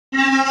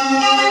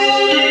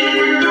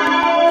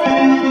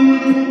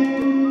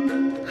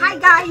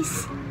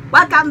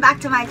Welcome back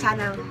to my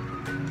channel.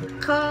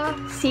 Ko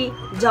si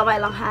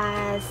Joel lang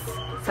has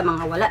sa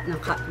mga wala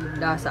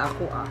nakakita sa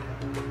ako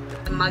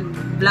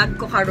mag-vlog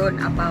ko karon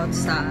about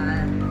sa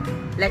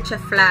Leche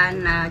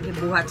Flan na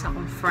gibuhat sa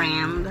akong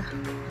friend.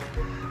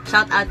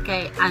 Shout out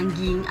kay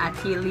Angging at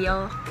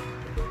Helio.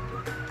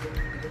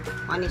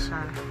 Ano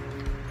siya?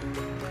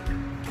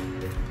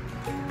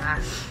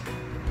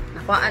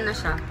 Nakuhaan na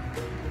siya.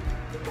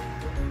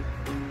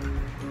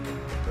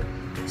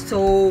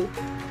 So,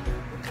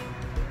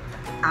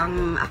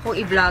 ang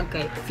akong i-vlog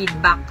kay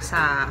feedback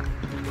sa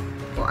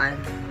kuan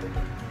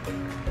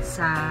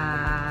so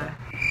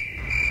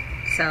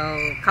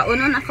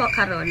kaunon ako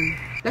karon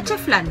Leche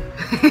Flan.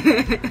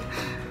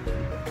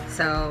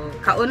 So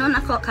kaunon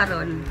ako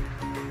karon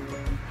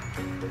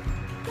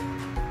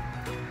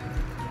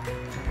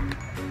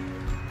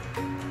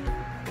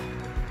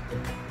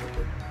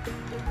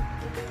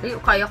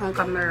kaya kong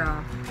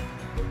camera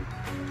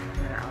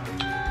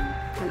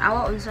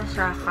tanawa unsa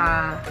siya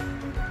ka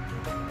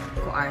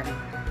kuan.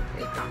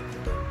 Wait lang.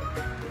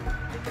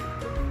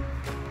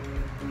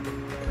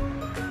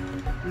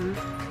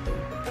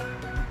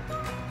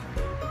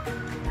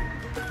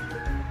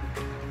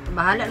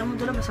 Bahala lang mo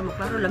dala basta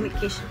maklaro lamig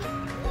kiss.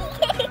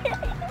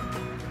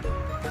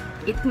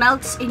 It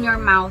melts in your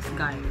mouth,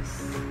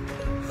 guys.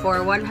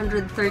 For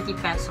 130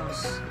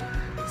 pesos.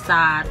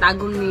 Sa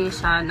Tagum ni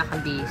siya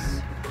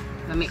naka-base.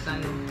 Lamig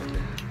kayo.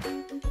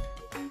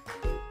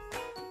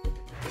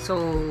 So,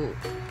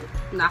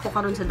 na ako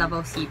karon sa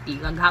Davao City.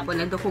 Kaghapon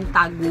na kong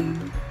Tagum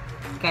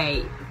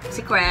kay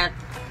secret.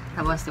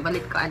 Tapos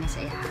nabalit ko ano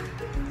sa iya.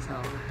 So,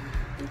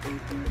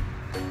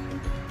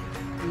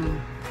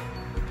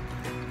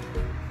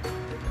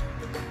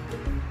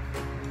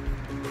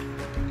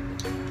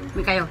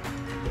 may kayo.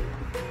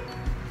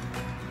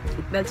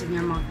 It melts in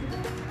your mouth.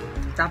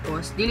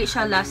 Tapos, dili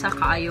siya lasa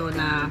kaayo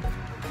na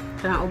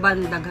kanang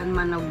uban daghan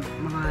man ng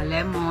mga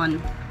lemon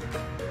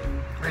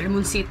or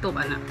lemonsito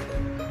ba na.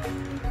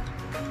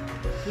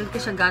 Yun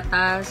siya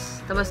gatas.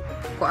 Tapos,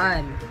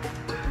 kuan.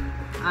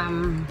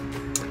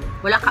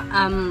 Wala ka,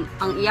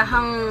 ang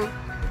iyahang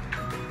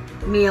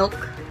milk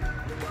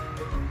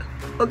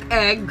og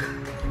egg.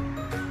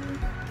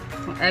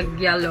 Ang egg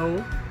yellow.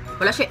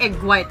 Wala siya egg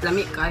white.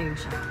 Lami kayo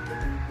siya.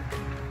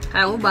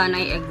 Kaya uban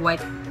ay egg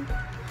white.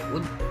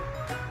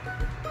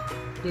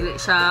 Dili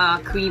siya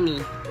creamy.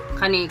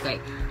 Kani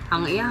kay.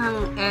 Ang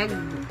iyahang egg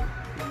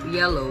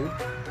yellow.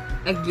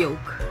 Egg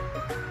yolk.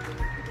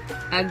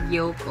 Egg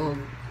yolk o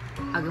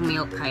ag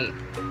milk kay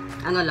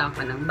ano lang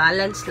kanang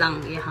balance lang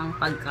iyang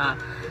pagka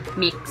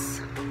mix.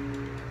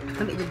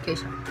 Kami jud kay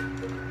siya.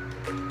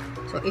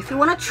 So if you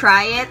wanna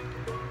try it,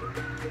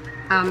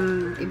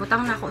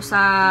 ibutang na ako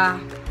sa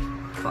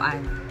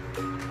kuan.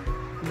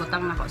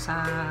 Ibutang na ako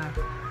sa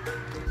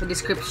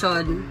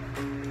description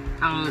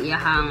ang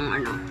iyang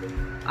ano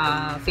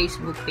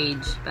Facebook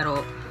page.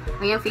 Pero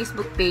ang iyang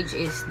Facebook page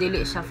is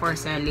dili siya for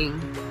selling.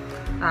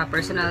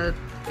 Personal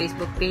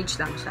Facebook page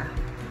lang siya.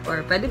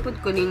 Or pwede po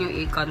ko ninyo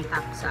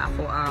i-contact sa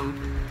ako ang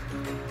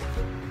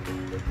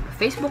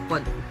Facebook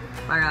pod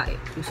para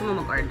gusto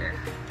mo mag-order.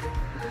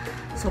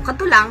 So,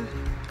 kato lang,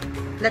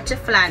 Leche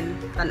Flan,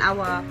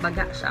 tanawa,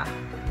 baga siya.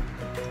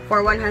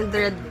 For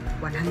 100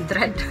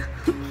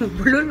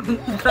 bulol,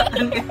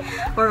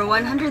 for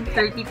 130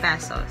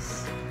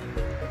 pesos.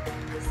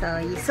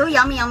 So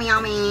yummy. So,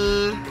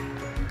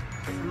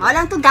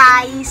 lang to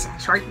guys.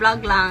 Short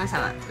vlog lang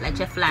sa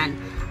Leche Flan.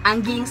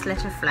 Angging's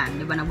Leche Flan.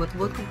 Diba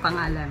nabut-but kong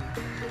pangalan.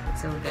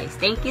 So guys,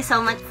 thank you so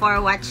much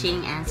for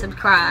watching and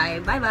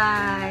subscribe.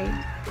 Bye-bye!